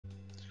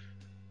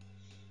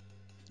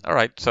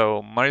Alright,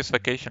 so Mario's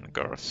Vacation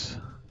Girls.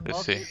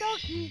 Let's see.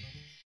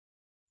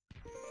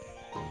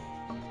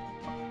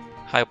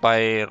 Hi,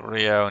 by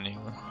Reonu.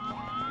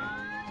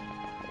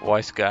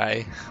 Wise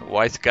guy.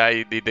 Wise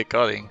guy did the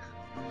coding.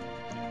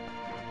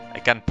 I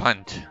can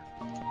punch.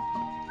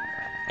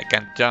 I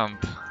can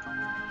jump.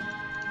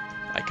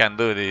 I can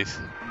do this.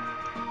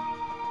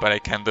 But I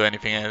can't do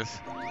anything else.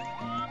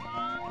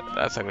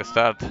 That's a good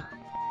start.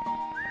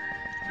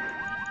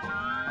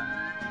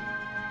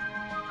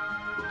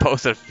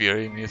 Poster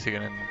Fury music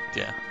and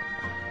yeah.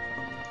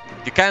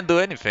 You can't do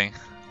anything.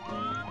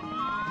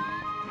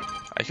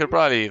 I should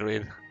probably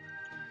read.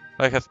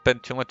 I have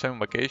spent too much time on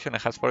vacation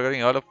and has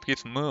forgotten all of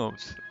his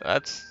moves.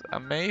 That's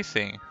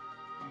amazing.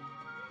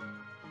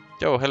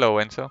 Yo, hello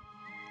Enzo.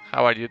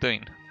 How are you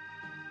doing?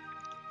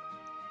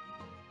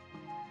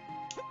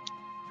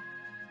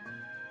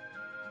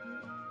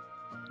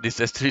 This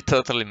street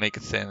totally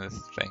makes sense,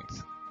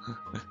 thanks.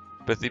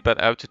 Press the pad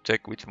out to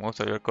check which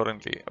moves are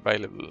currently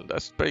available.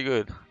 That's pretty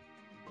good.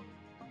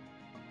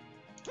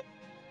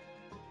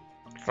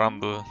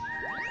 Rumble.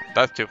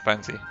 That's too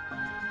fancy.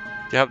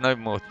 You have no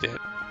moves yet.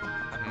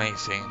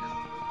 Amazing.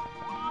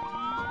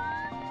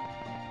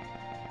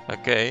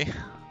 Okay.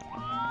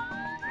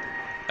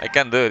 I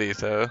can do this,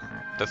 so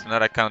that's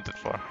not accounted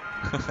for.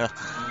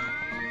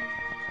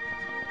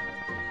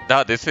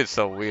 No, this is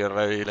so weird.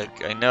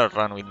 I never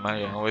run with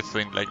Mario. I'm always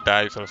doing like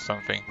dives or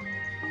something.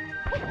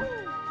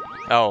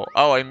 Oh,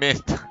 I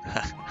missed.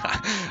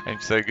 I'm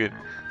so good.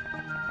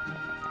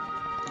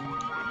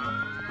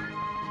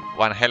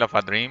 One hell of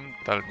a dream,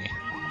 tell me.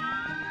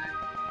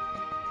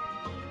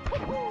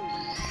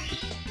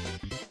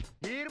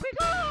 Here we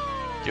go!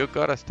 You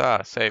gotta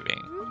start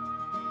saving.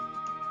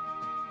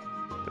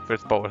 The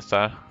first power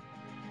star.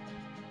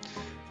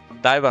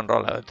 Dive and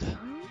roll out.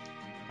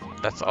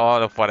 That's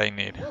all of what I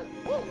need.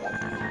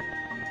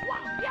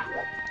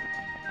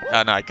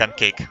 Oh no, I can't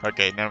kick.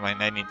 Okay, never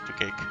mind, I need to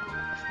kick.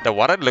 The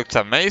water looks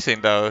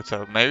amazing though,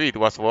 so maybe it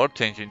was worth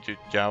changing to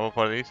Java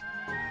for this.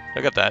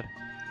 Look at that.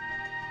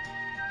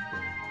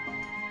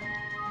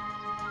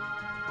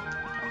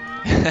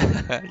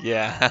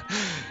 Yeah.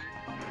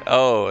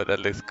 Oh, that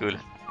looks cool.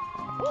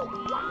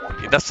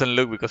 It doesn't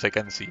look because I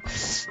can see.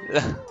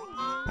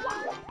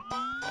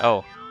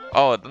 Oh,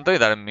 don't do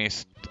that, I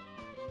missed.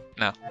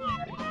 No.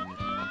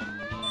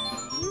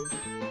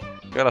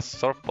 Got a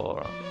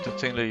surfboard to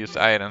single use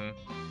item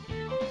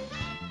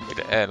with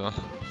L.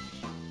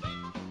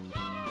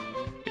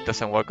 It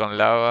doesn't work on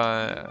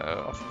lava,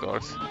 of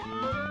course.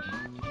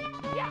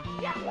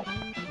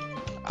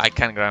 I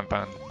can grab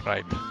pound,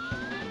 right?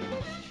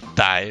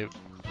 Dive.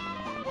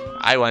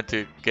 I want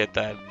to get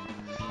that.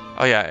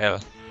 Oh yeah, L.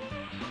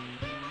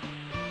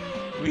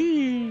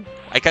 Whee!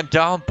 I can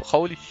jump!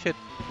 Holy shit!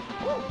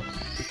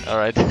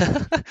 Alright.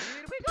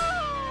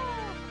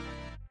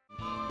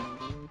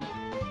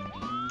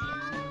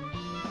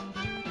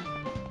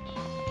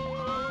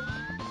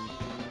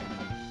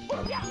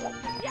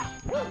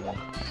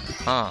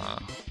 Huh.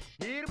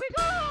 Here we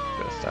go!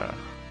 Good start.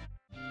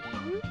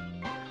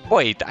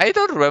 Wait, I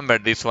don't remember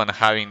this one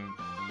having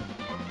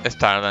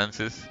star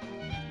dances.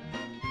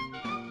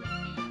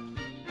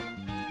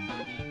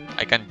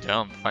 I can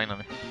jump,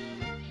 finally.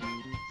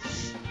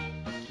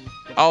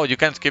 Oh, you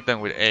can skip them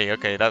with A.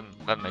 Okay, that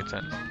makes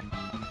sense.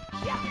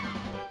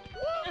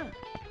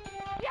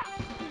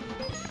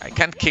 I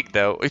can't kick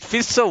though. It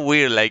feels so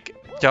weird, like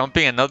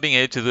jumping and not being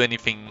able to do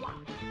anything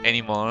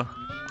anymore.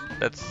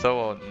 That's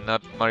so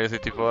not Mario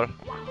 64.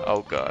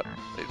 Oh god,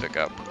 there's a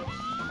gap.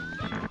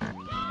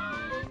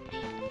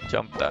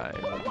 Jump dive.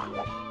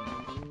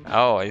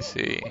 Oh, I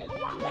see.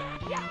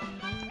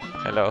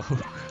 Hello.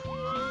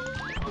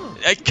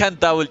 I can't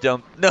double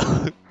jump.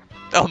 No.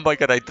 Oh my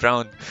god, I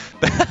drowned.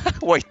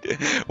 Wait,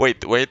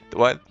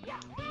 what?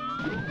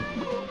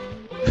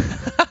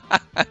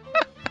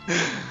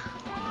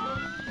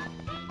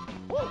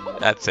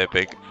 That's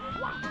epic.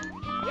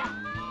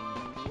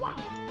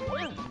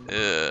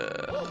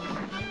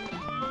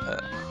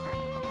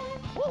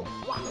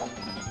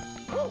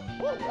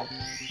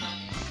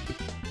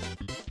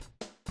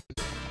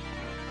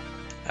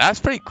 That's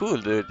pretty cool,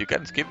 dude. You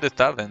can skip the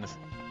star dance.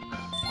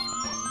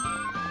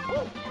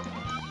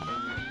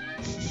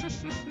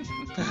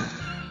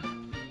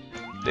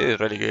 This is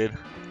really good.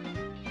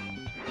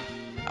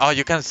 Oh,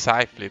 you can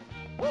side flip.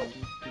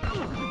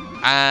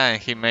 Ah,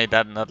 he made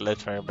that not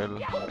less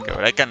variable. Okay,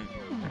 but I can.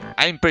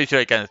 I'm pretty sure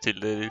I can still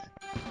do this.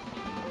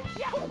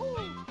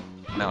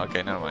 No,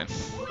 okay, never mind.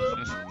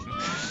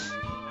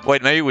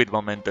 Wait, maybe with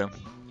momentum.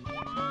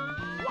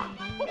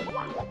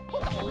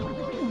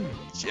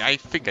 I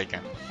think I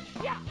can.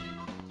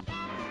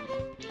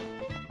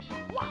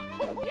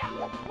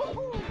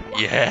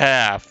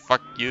 Yeah,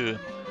 fuck you.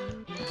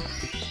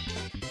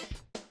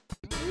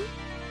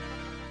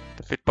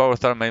 The Fit Power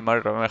Star made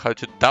Mario remember how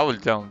to double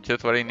jump,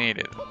 just what I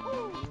needed.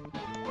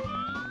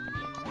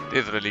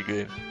 This is really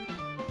good.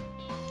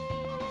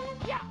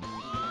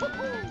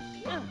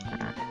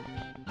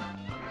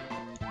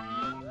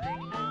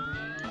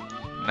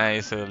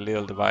 Nice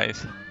little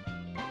device.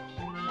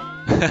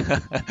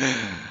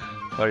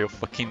 Are you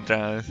fucking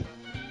drunk?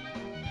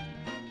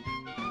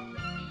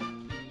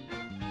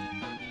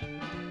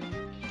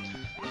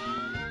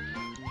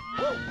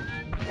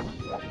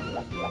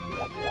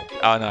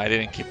 Oh no, I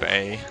didn't keep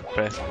A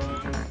pressed.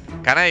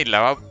 Can I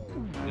lava?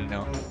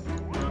 No.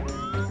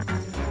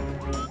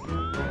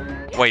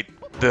 Wait,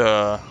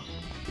 the.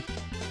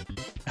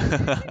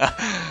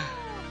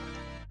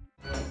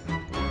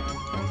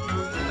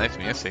 Nice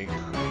music.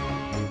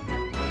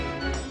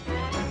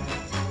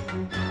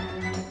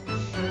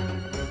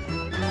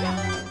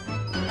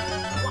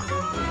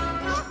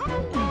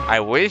 I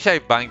wish I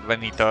banged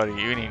Venitori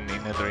even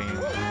in a dream.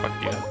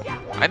 Fuck you.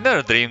 I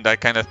never dreamed that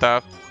kind of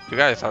stuff. You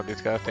guys are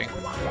disgusting.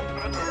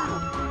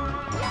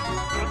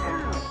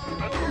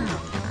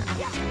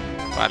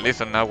 Well, at least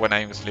not when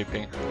I'm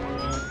sleeping.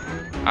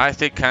 I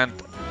still can't.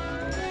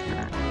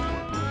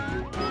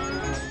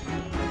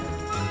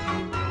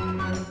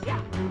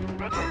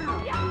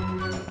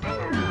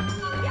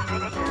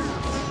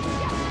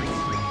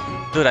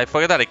 Dude, I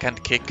forgot that I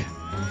can't kick.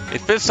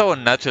 It feels so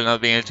unnatural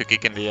not being able to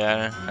kick in the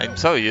air. I'm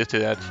so used to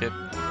that shit.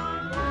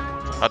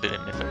 How did I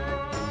miss it?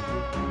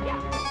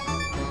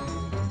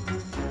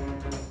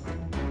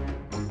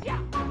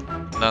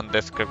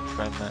 Nondescript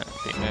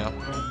female.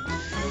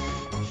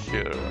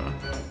 Sure.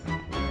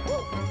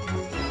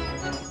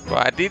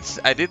 Well, I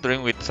did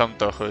dream with some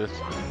tohus.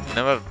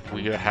 Never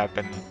weird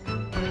happened.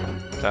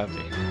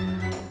 Sadly.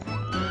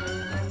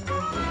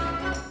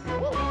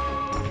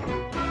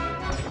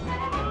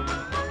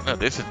 No,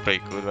 this is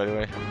pretty cool, by the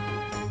way.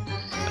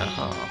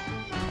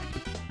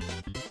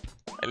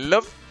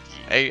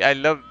 I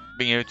love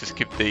being able to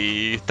skip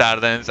the star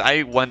dance.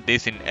 I want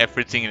this in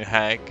every single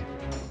hack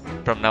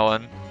from now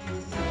on.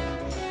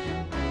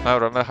 I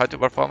remember how to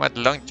perform at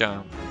long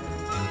jump.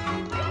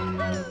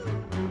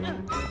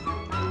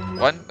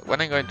 When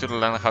I'm going to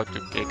learn how to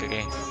kick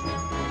again?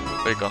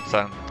 Very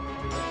concerned.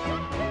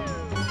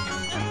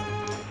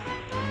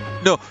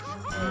 No.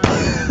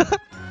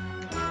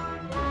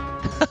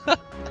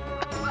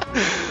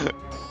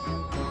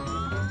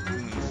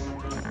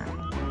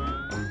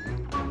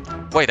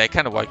 Wait, I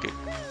can't walk it.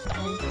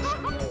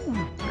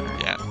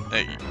 Yeah,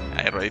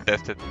 I already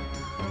tested.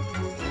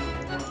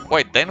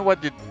 Wait, then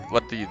what do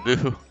you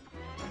do?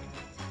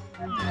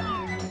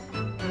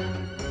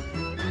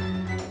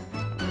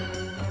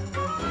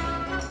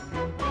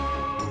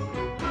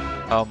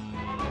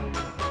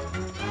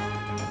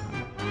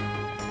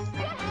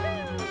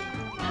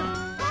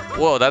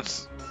 Whoa,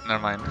 that's never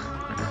mind.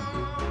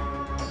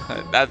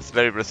 That's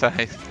very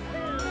precise.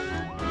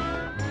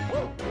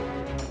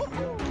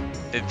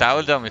 The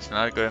towel jump is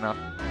not good enough.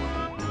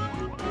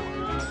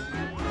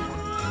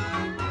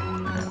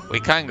 We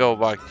can't go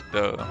back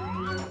though.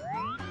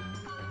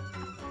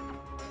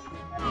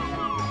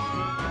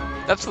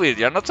 That's weird.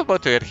 You're not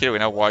supposed to get here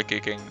without wall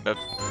kicking. That's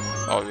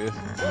obvious.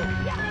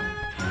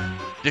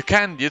 You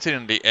can't use it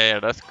in the air.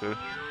 That's cool.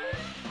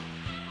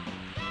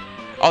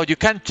 Oh, you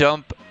can't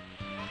jump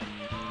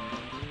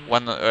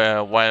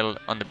while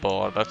on the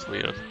board. That's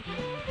weird.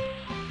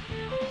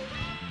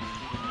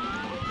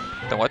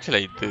 Then what should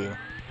I do?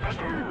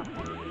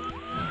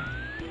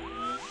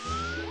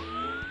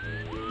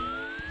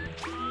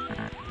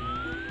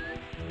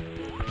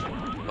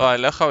 Oh, I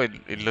love how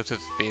it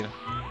loses speed.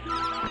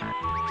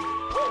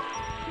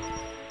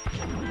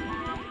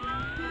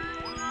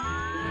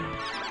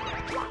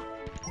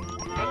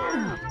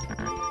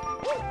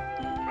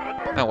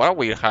 Man, what a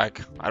weird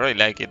hack. I really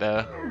like it.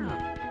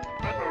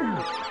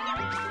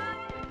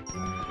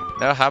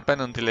 Never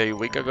happened until a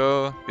week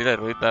ago. Did I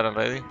read that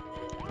already?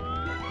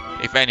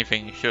 If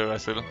anything, sure,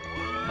 Azul.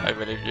 I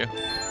believe you.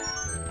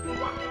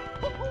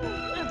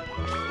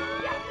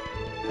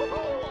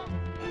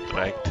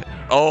 Right.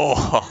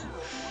 Oh!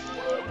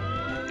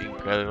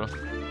 Incredible.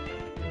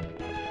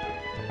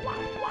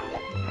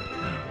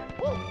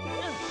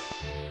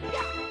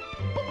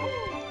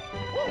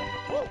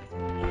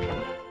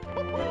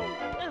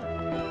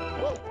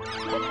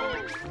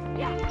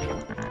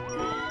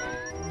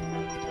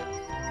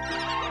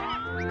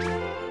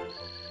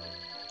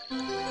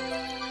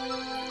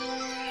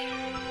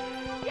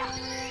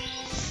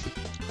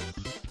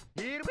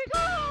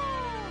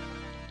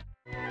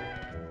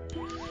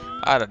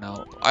 I don't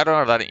know. I don't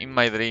know that in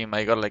my dream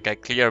I got like a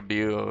clear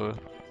view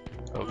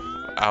of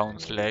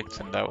Aun's legs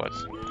and that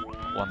was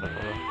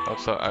wonderful.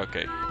 Also,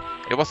 okay.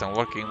 It wasn't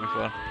working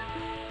before.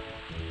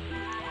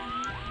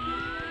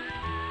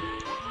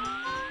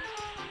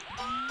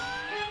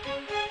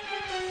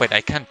 Wait,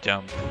 I can't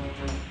jump.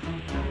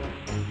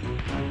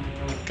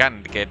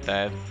 Can't get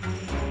that.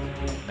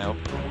 Nope.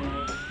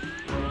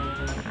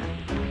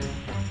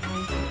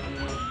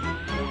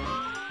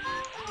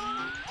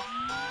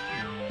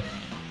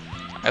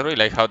 I really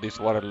like how this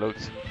water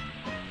looks.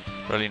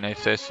 Really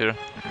nice texture.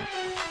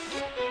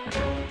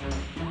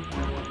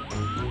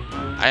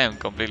 I am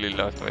completely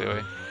lost, by the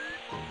way.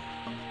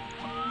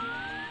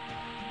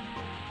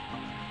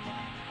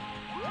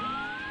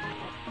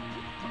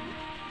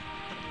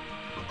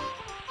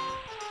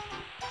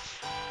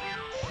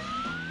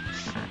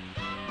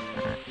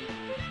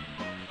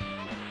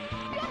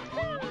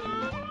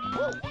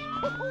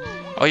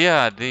 Oh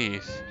yeah,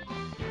 these.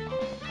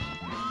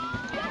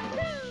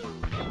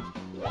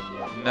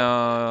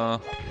 No.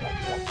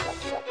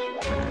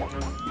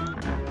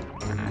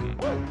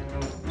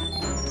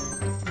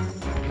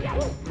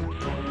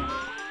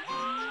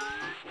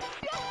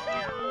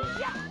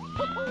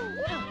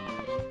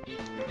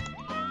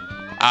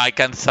 I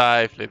can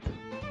side flip.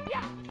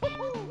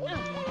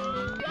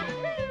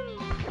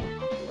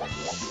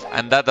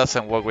 And that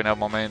doesn't work without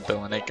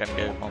momentum, and I can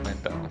get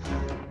momentum.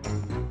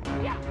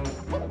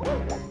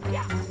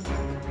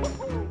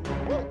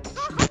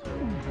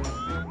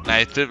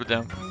 Nice triple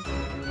jump.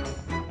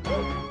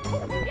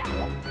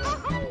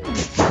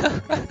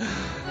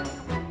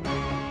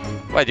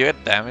 Why, you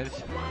get damage?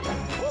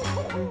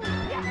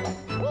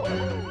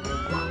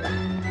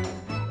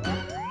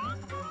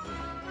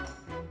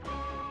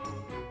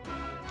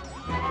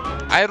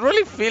 I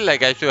really feel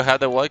like I should have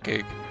the wall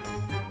kick.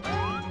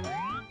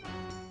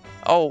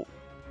 Oh,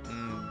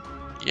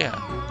 yeah.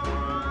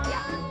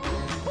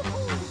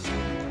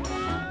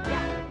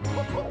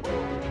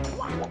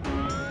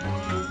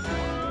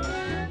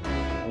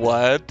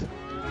 What?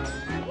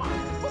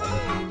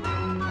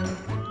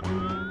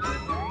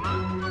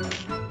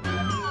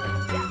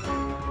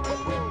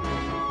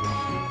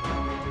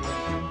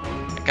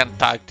 I can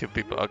tag two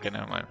people. Okay,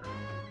 never mind.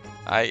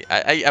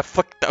 I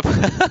fucked up.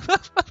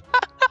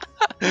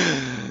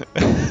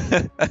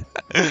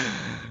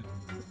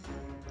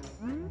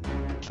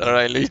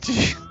 Alright,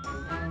 Luigi.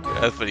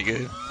 That's pretty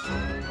good.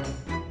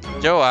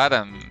 Yo,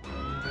 Adam.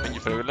 Thank you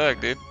for your luck,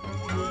 dude.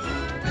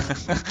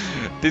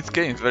 This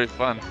game is very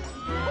fun.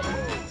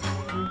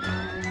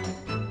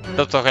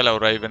 Also, hello,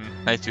 Raven.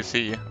 Nice to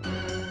see you.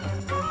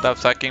 Stop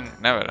sucking?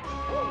 Never.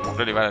 I'm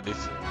really bad at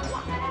this.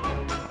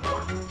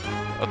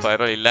 Also, I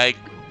really like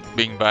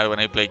being bad when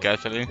I play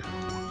casually.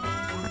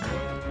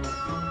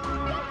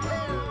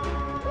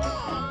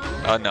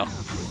 Oh no.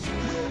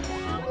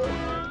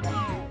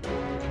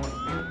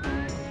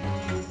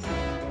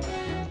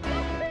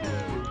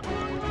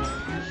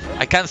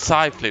 I can't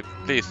side flip.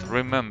 Please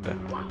remember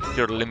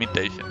your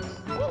limitations.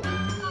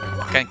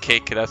 I can't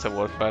kick, that's the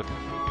worst part.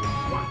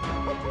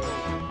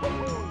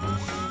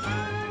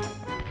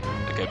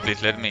 Okay,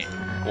 please let me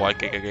wall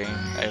kick again.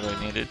 I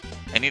really need it.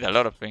 I need a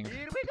lot of things.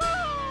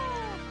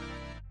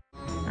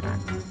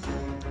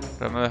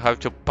 Remember how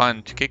to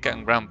punch, kick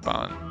and ground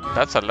pound.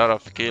 That's a lot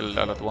of skill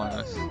all at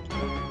once.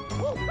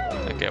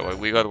 Okay, well,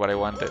 we got what I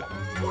wanted.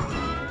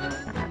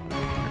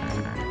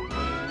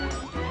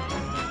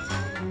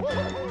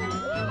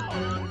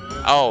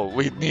 Oh,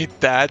 we need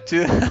that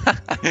too.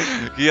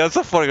 He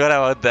also forgot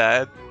about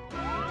that.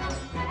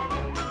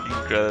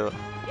 Incredible.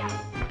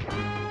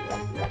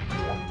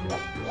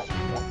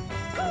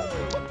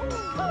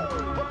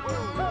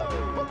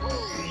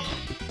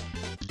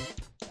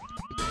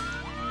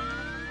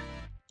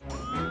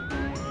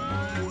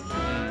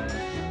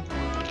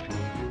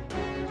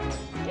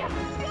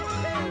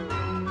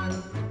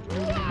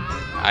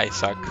 I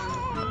suck.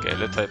 Okay,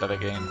 let's try that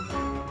again.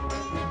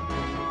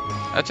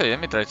 Actually, let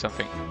me try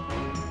something.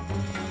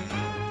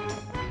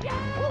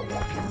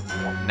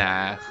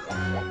 Nah.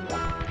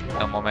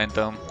 No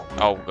momentum.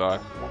 Oh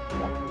god.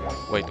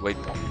 Wait.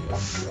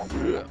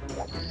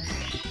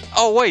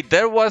 Oh wait,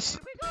 there was...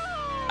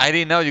 I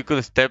didn't know you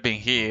could step in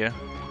here.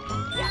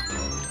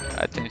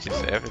 That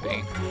changes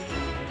everything.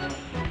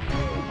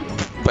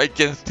 I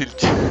can still...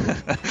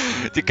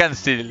 you can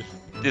still...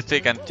 You still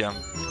can jump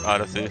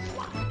out of it.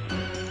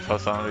 For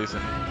some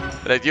reason.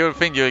 Like you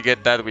think you'll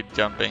get that with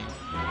jumping.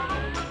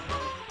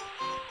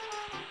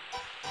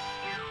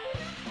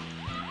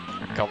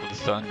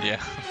 Cobblestone, yeah.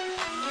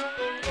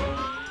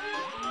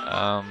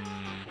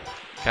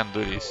 Can't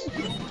do this.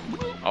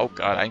 Oh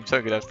god, I'm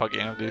so good at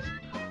fucking up this.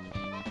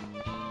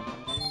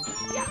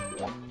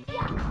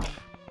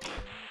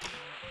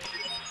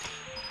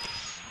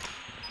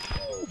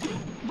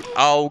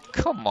 Oh,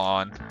 come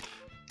on.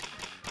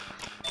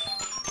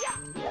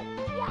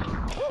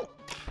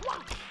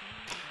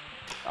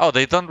 Oh,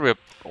 they don't rip.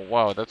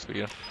 Wow, that's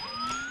weird.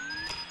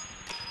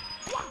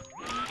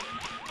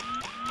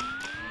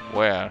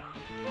 Where?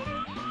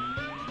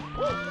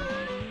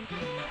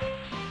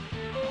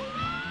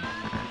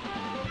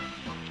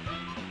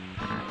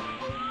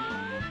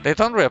 They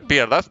don't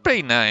reappear. That's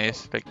pretty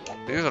nice. Like,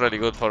 this is really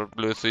good for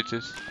blue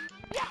switches.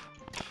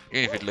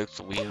 Even if it looks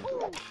weird.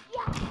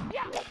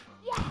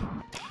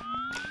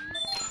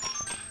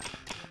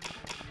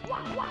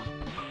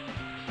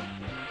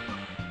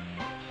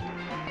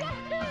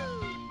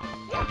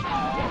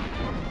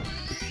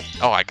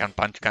 Oh, I can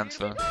punch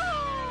cancel.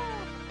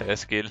 The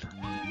skill.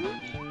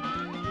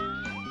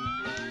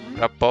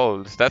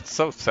 Rapples. That's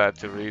so sad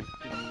to read.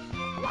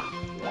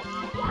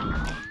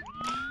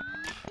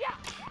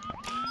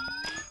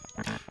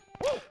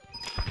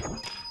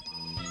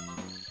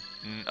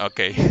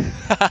 Okay.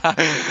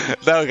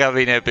 That would have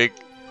been epic.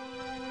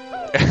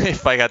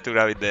 If I had to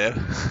grab it there.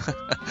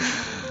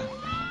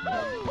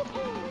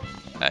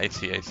 I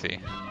see.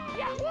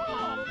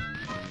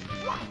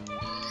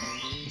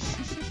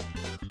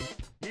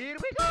 Here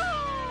we go!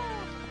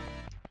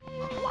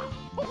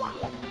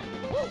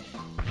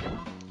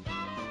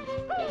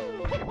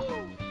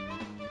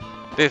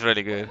 This is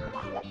really good.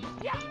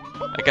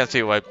 I can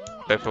see why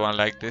everyone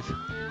liked this.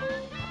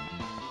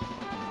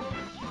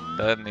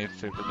 That needs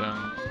triple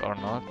jump or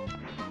not?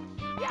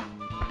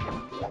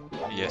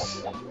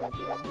 Yes.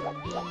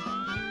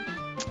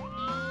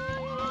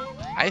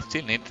 I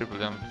still need triple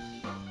jump.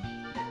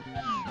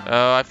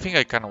 I think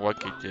I can't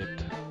work it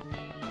yet.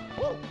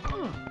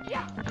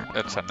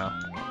 That's a no.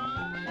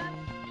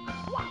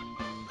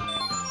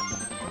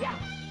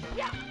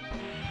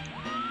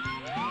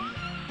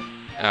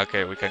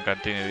 Okay, we can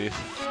continue this.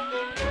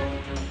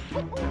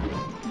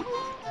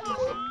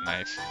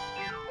 Nice.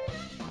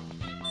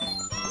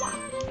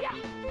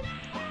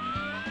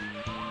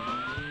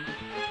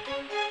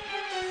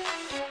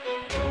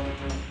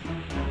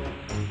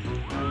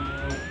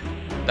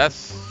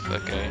 That's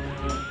okay.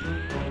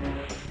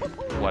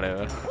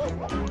 Whatever.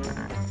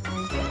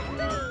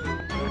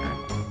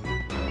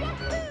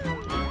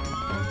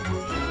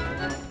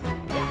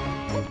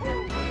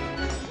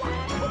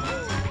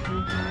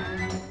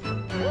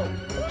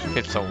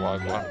 It's a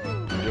wild one.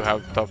 You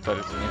have stuff that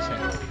is missing.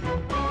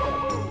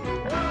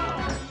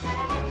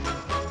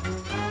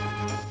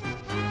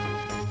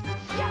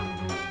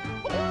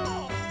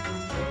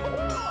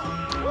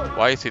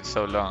 Why is it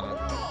so long?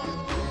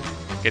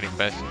 Getting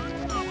patient.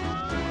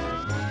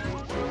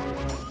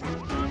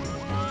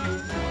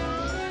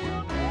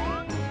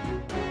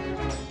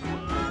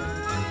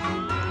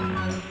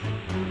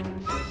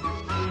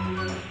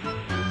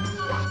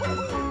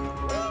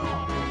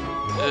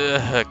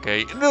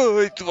 Okay, no,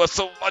 it was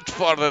so much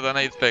farther than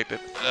I expected.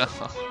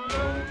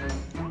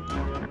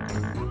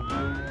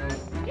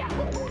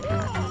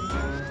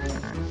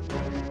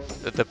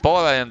 The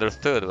ball I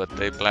understood, but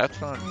the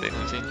platform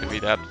didn't seem to be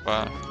that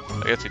far.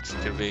 I guess it's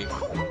too big.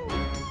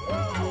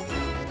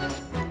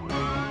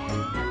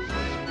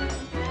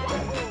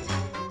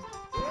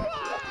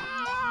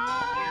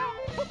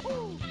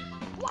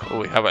 Oh,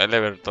 we have an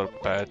elevator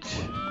patch.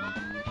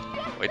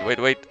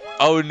 Wait.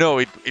 Oh no,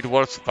 it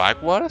works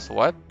backwards?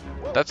 What?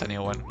 That's a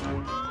new one.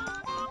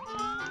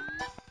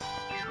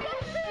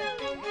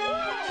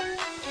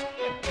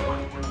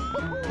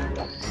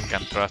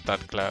 Can't trust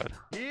that cloud.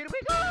 Here we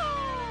go!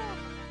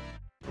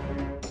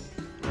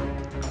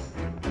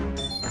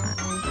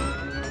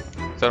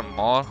 Is there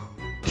more?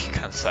 You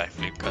can't side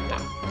flip,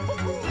 goddamn.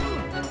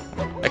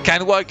 I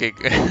can't walk it.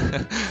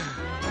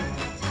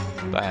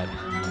 Bad.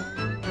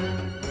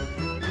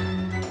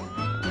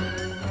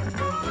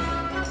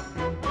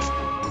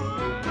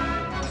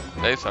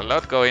 There's a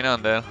lot going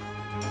on there.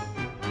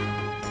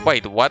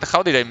 Wait, what?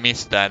 How did I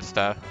miss that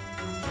stuff?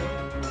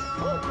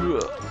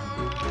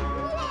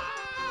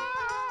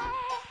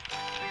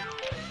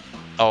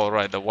 Oh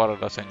right, the water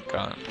doesn't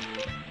count.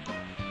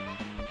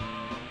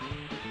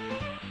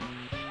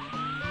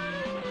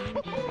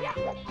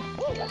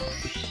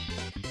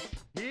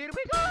 Here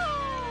we go!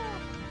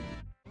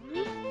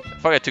 I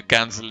forgot to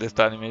cancel this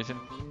animation.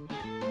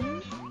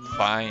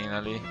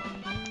 Finally.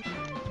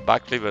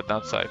 Backflip but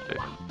not side flip.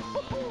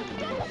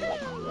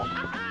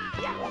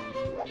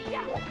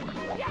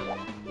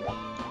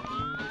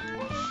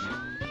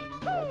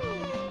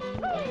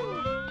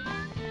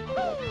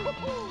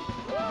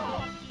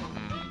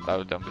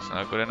 Double jump is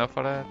not good enough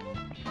for that.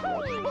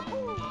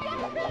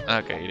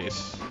 Okay, it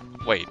is.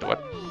 Wait,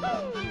 what?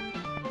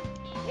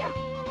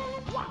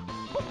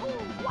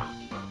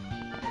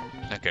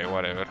 Okay,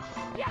 whatever.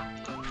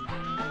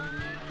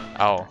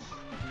 Oh.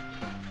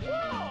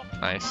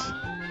 Nice.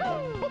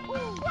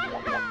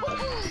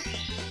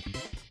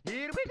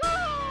 Here we go!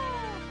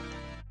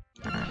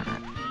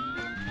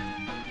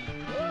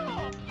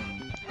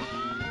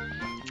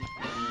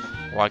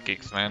 Wall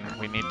kicks, man.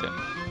 We need them.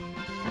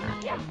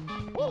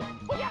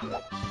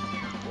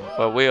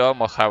 But we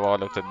almost have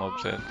all of the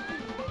moveset.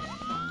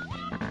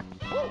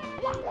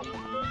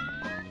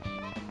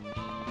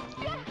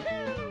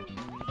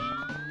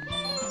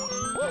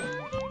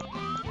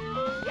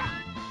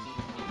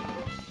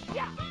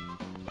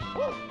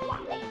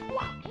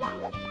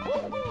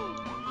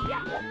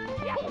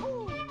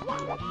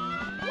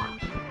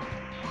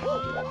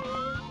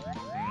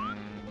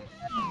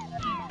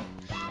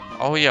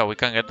 Oh yeah, we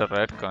can get the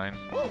red coin.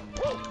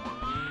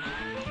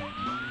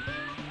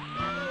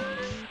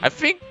 I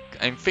think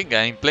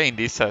I'm playing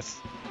this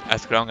as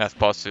strong as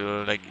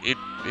possible. Like it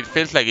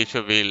feels like it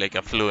should be like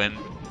a fluent.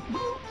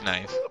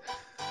 Nice.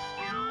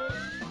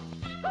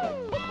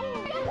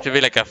 It should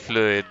be like a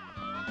fluid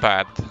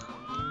path.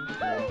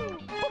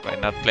 By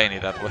not playing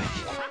it that way.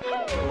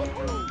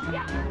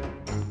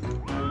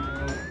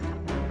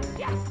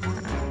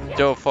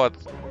 Joe fought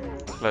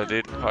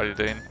Claudit, how are you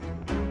doing?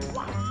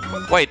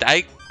 Wait,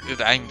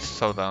 I'm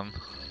so dumb.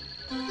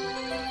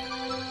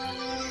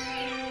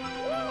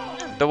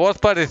 The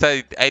worst part is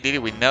I did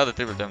it without the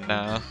triple jump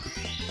now.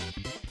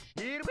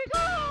 Here we go!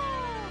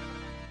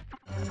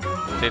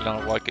 Still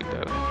not working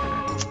though.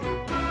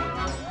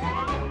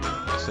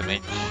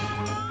 SMH.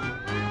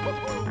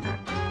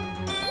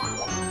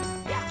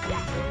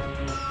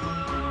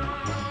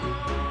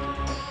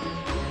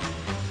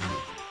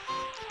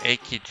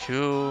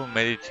 AK2,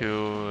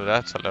 Medi2,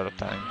 that's a lot of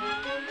time.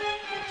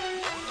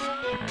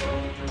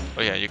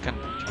 Oh yeah, you can.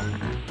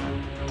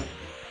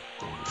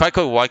 If I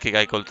could walk it,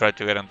 I could try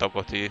to get on top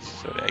of this,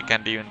 so I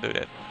can't even do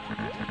that.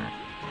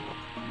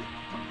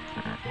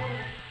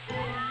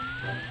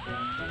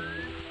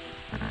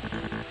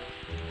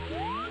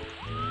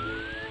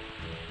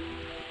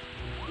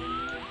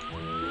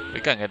 We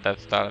can get that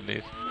star at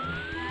least.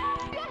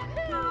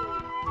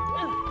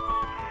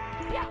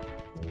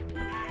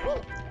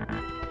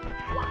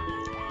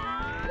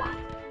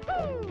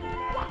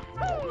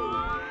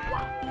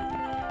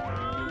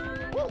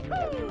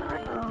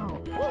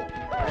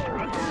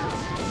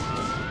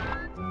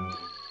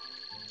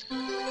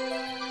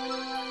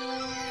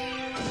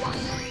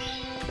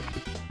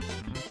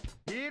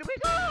 Here we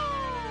go!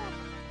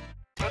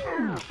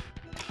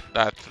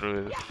 That's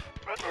rude.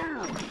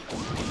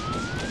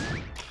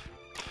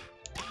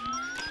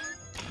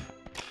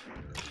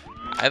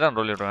 I don't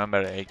really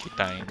remember 80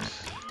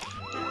 times.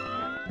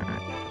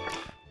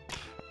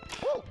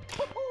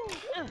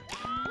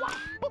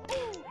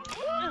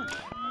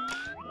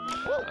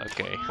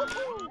 Okay.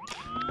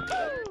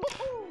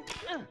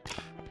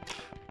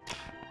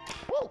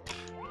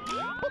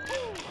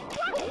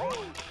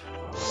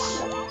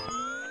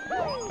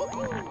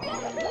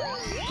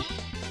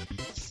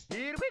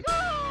 Here we go!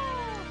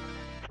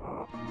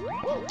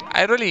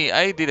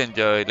 I did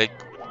enjoy, like,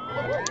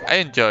 I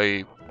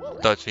enjoy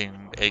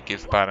touching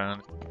Aki's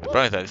pattern. The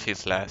problem is that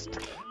she's last.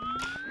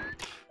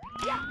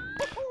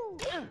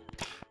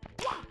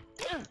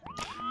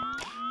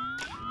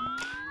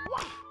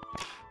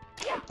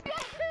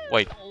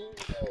 Wait,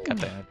 god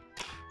damn it.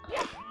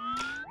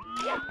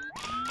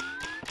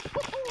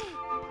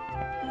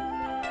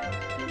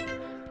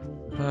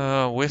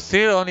 We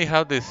still only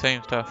have the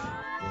same stuff.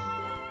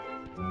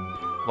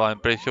 Well, I'm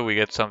pretty sure we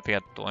get something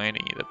at 20.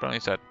 The problem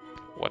is at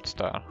what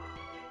star?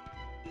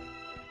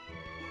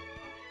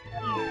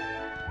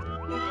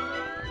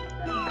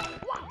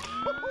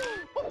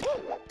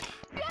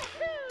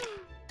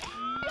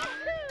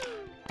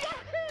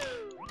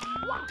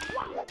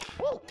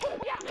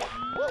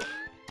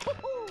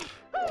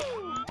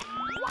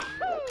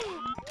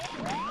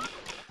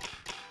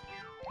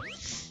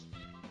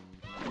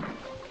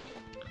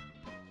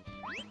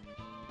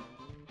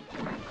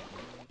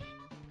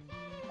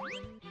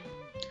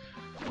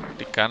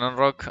 The cannon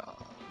rock?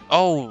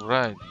 Oh,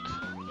 right.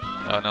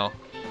 Oh no.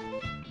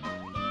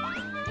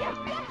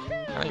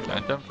 Can I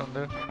land them from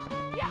there?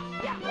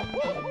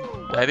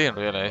 I didn't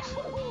realize.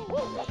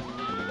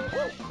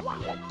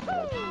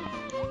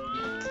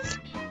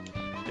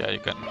 Yeah, you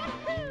can.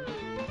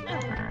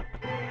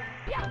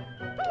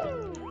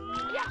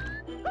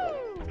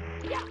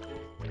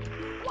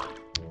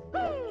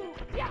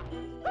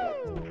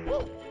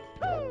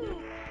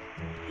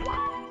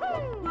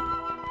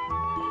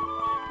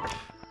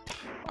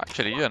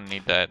 Actually, you don't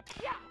need that.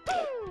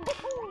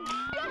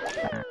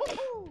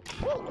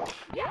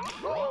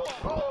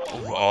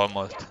 Ooh,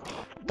 almost.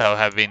 That would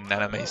have been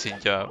an amazing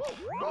job.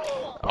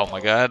 Oh my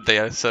god, they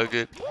are so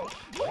good.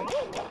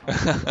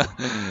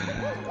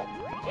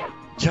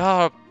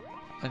 Job!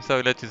 I'm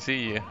so glad to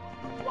see you.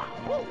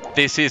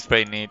 This is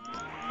very neat.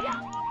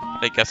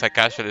 Like as a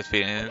casual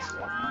experience.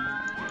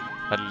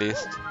 At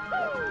least.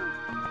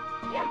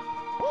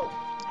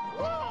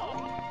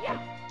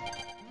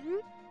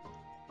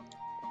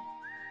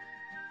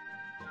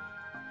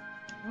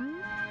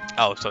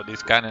 Oh, so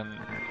this cannon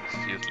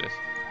is useless.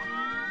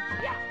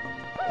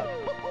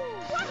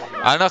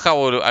 I don't know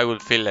how I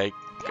would feel like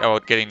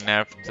about getting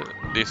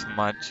nerfed this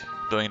much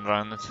doing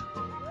runs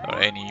or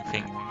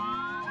anything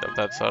of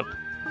that sort.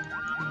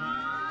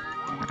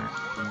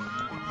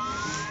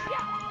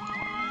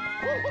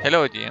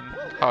 Hello Jean,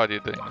 how are you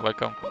doing?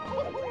 Welcome.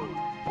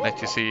 Nice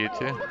to see you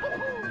too.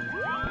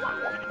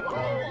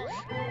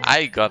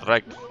 I got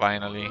wrecked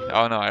finally.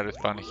 Oh no, I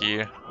respawned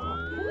here.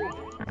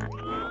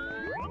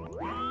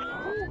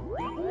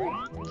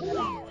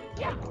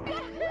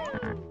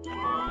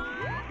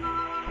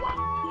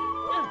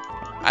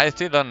 I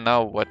still don't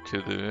know what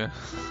to do.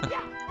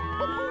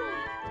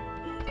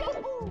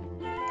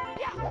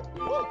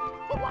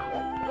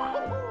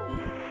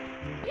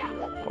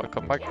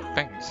 Welcome back,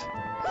 thanks.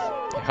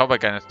 I hope I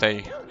can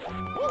stay.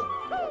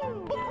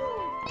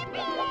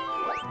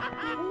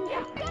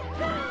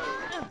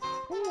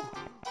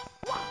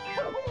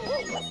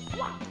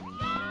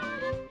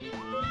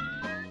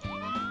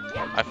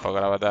 I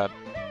forgot about that.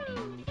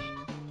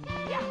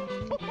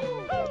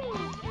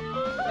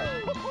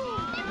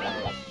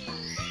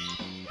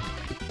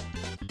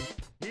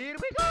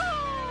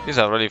 This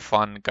is a really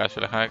fun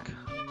casual hack.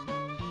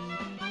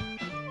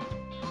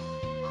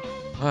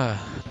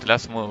 The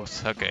last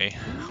moves, okay.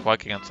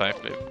 Walking and side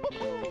flip.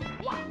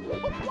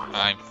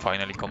 I'm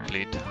finally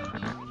complete.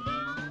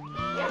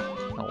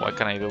 Now what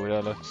can I do with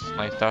all this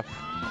nice stuff?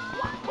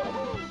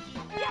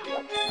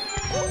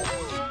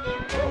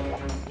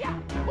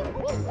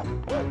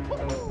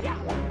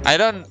 I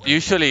don't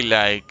usually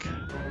like,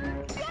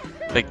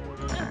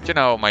 you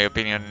know, my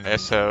opinion,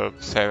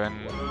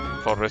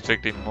 SR7 for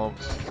restricting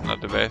moves is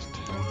not the best.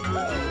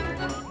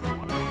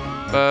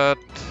 But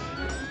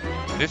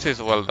this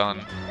is well done,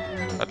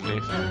 at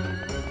least.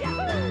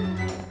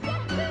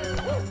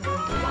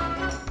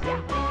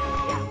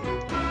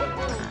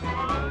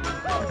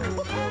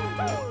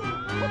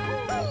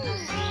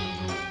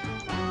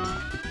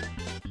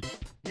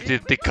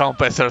 The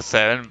Compressor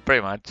 7,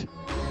 pretty much.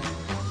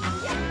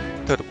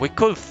 Dude, we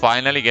could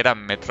finally get a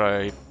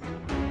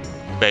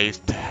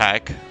Metroid-based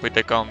hack with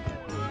the comp.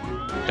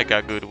 Like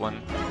a good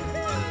one.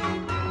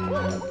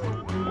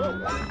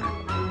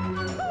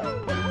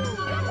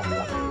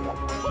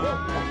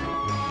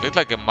 Looks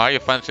like Mario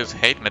fans just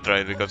hate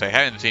Metroid because I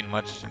haven't seen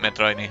much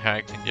Metroid in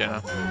hacks in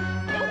general.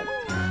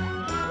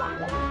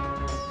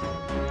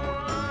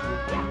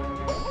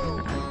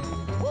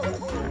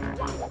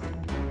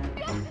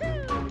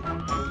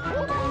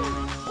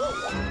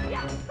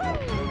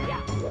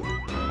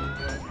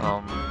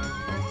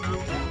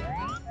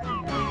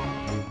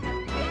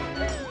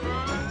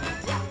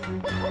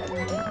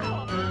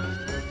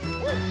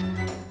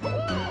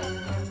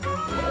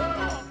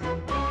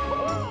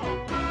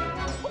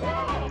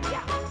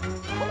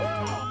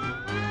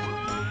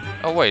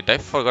 Oh wait, I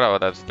forgot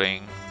about that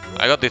thing.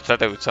 I got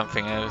distracted with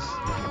something else.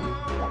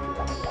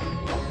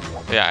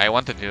 Yeah, I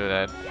wanted to do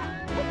that.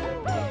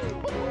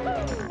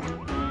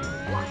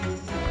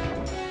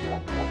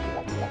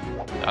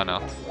 Oh no.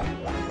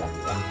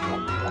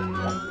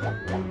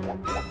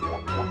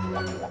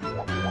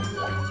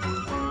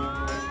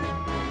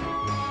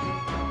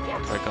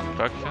 Try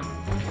construction.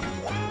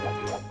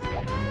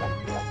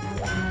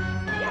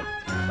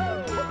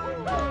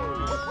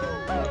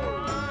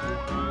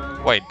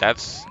 Wait,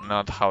 that's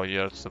not how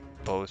you're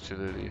supposed to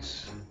do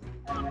this.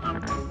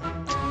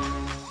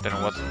 Then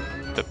what's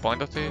the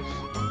point of this?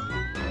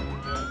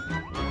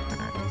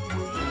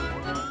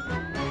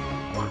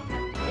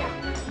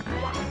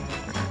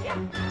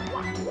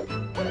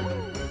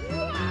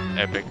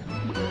 Epic.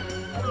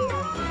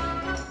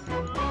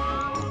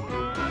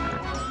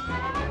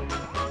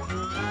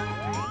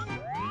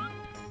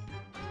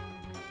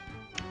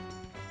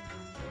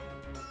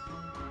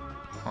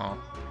 Huh.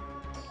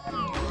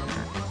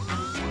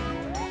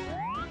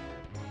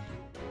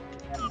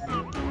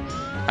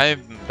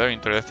 I'm very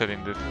interested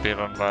in this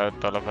speedrun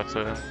route all of a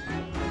sudden.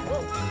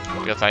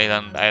 Because I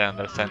don't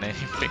understand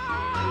anything.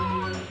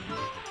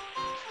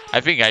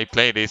 I think I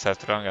play this as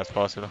strong as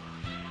possible.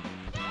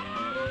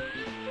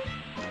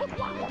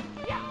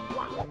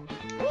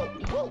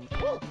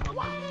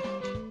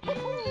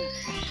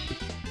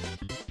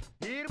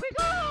 Here we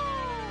go!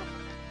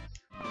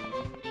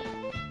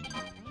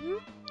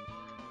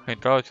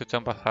 Control to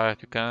jump as high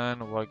as you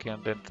can, walking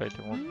and then try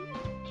to move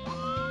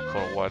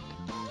forward.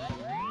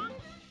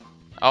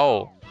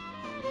 Oh!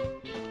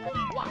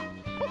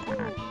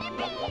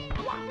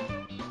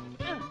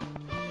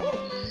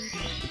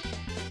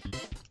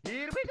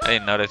 I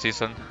didn't notice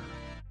this one.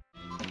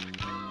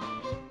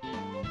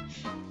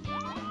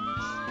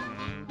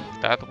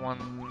 That one...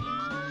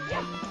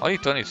 Only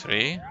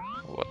 23?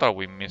 What are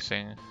we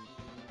missing?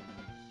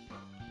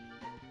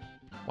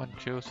 1,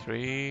 2,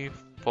 3,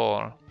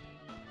 4.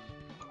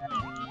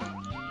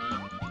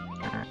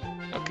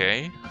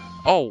 Okay.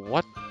 Oh,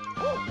 what?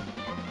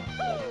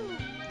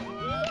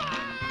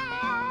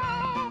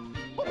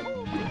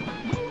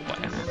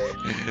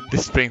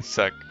 This springs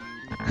suck.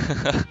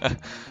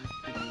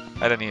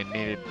 I don't even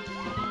need it.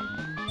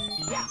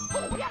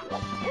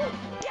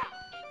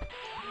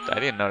 I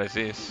didn't notice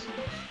this.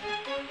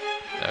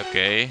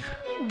 Okay.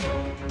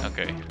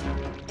 Okay.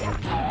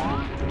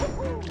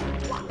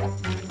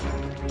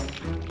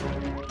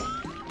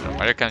 No,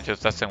 Mario Kart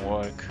just doesn't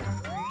work.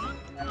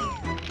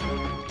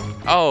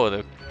 Oh,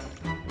 the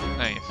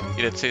nice.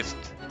 It exists.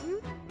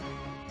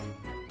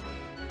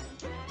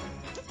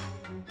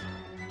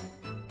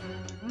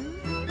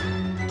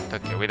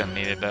 Okay, we don't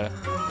need it there.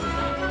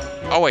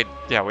 Oh wait,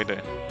 yeah, we do.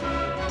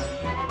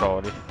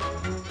 Probably.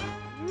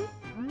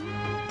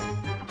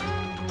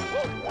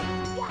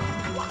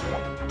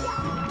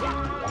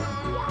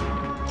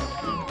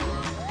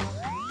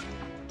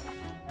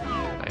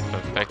 I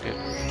perfected.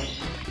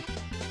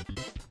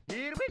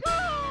 Here we go!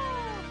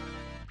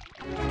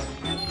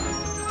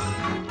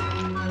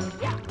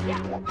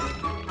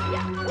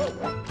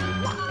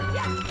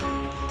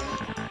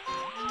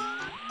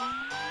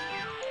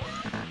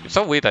 It's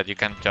so weird that you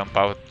can't jump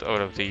out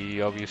of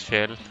the obvious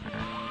shell.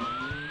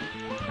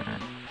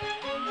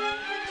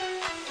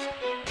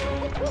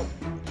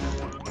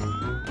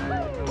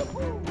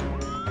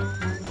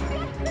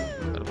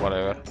 But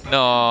whatever.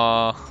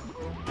 No.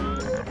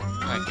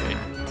 Okay.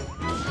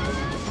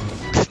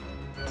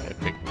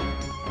 Epic.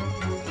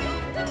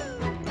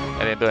 I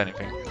didn't do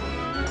anything.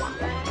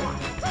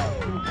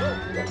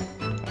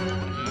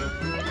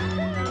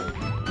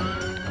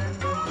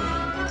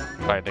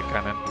 Fire the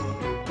cannon.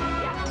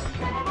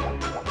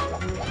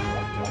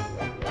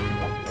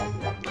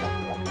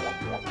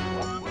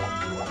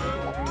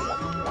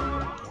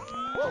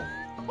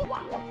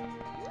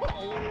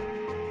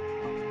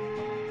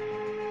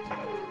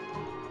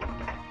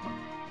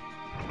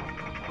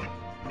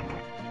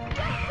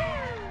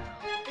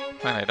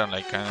 Man, I don't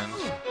like cannons.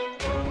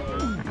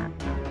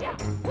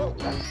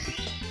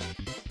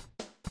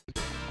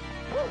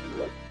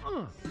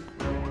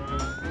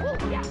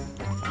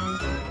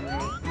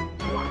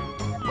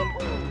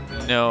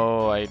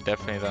 No, I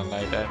definitely don't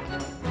like that.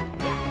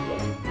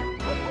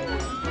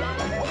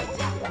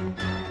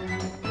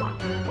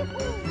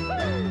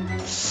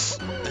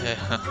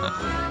 Wait.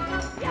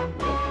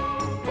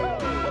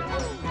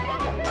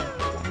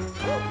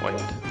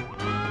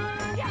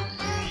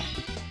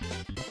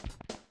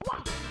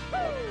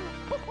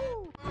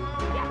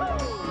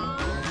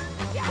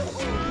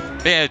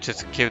 Being able to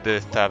just keep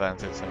the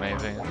talents is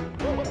amazing.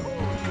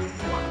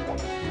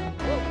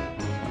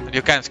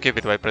 You can skip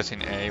it by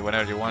pressing A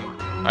whenever you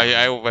want.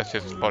 I was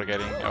just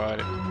forgetting about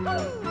it.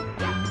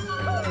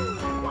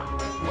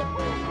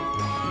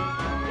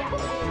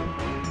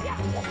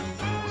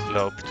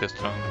 Slope, just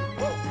strong.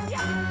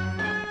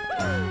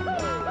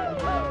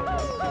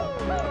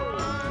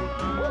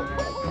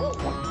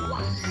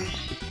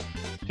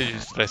 You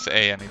just press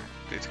A and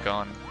it's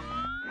gone.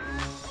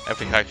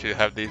 Every hack should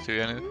have these two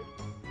units.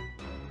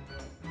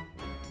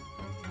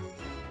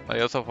 I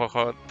also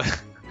forgot.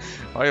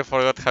 I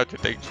forgot how to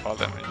take fall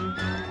damage.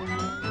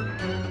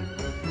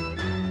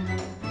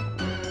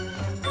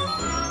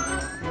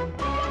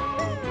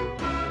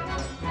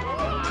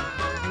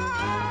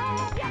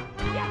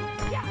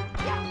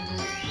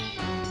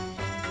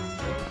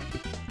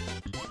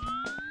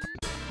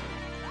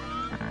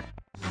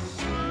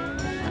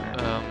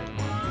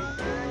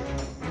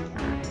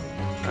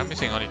 I'm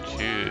missing only 2.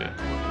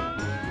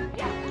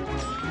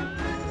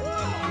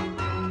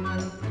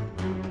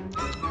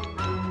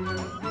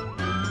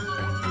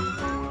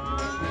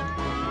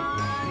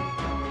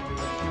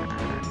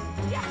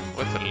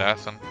 What's the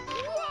last one?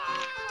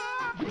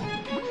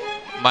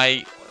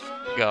 My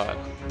god.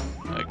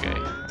 Okay.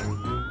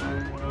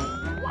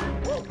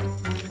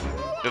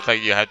 Looks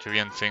like you had to be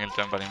on single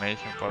jump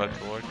animation for that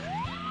to work.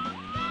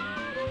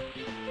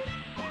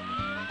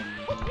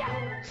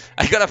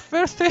 I got a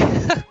first hit!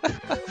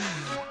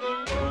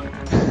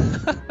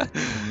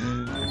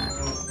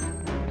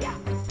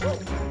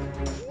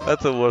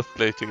 That's the worst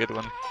place to get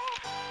one.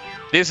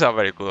 This is a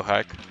very cool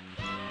hack.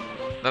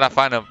 Not a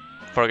fan of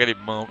forgetting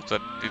moves,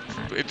 but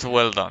it's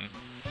well done.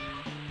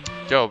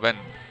 Yo, Ben.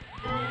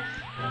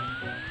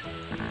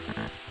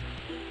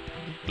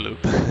 Bloop.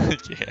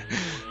 Yeah.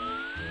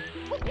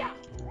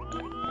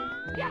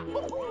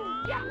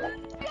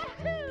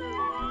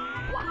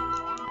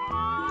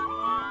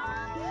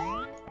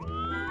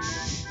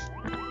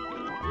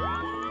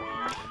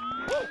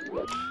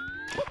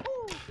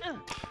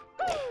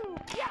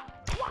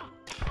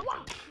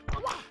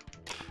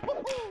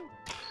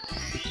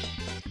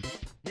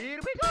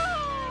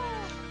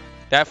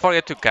 Yeah, I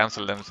forget to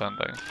cancel them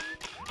sometimes.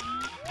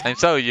 I'm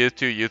so used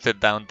to use the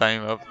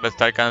downtime of let's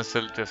start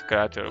cancel to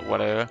scratch or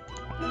whatever.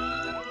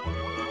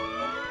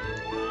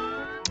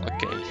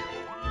 Okay.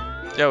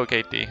 Yo,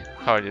 Katie,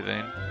 how are you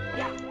doing?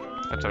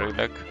 That's already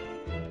luck.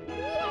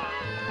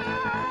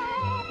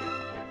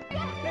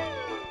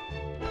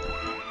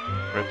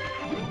 Rip.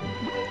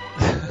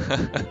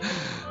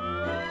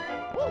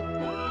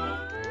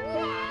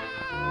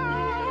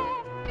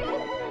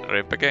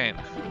 Rip again.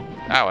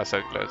 I was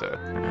so close to it.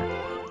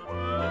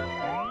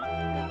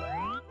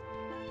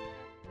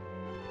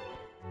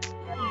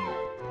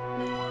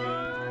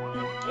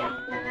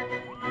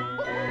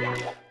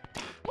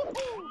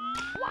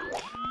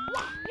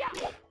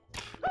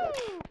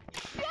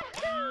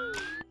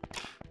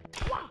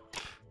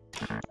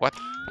 What?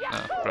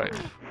 Oh, right.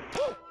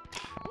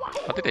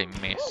 What did I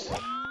miss?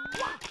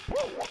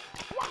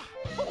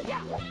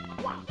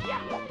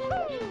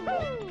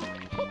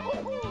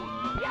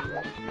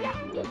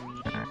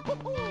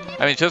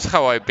 I mean, just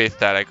how I beat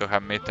that, I could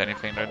have missed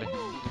anything really.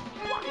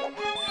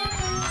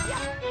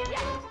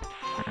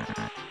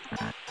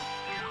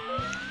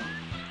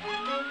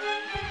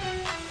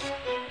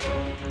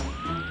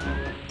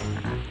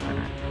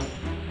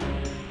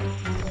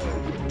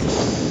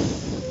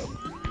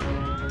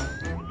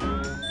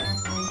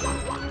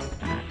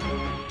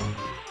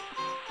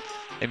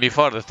 And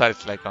before the start,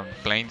 it's like on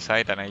plain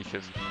sight, and I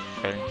just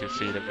failing to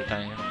see it every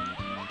time.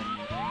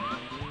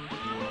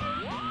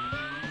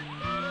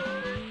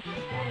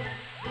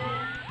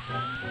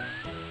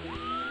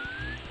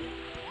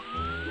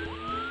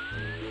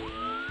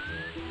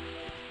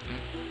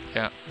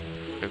 Yeah,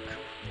 look.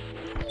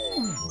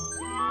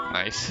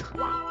 Nice.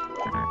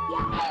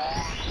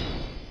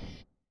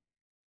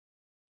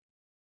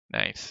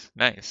 Nice,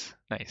 nice,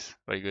 nice.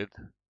 Very good.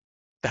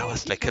 That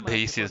was like the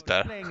easiest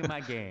start.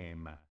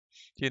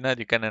 You know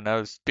you can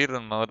announce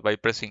speedrun mode by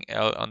pressing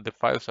L on the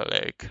file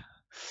select.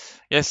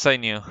 Yes, I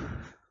knew.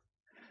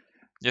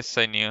 Yes,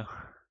 I knew.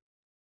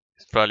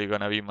 It's probably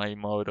gonna be my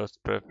mode of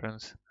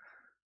preference.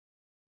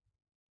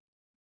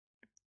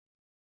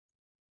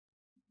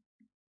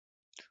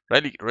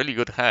 Really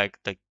good hack.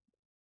 Like,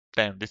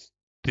 damn, this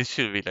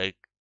should be like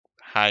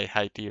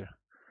high tier.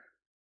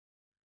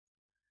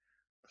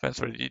 Thanks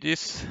for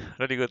GG's.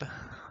 Really good.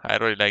 I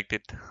really liked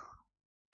it.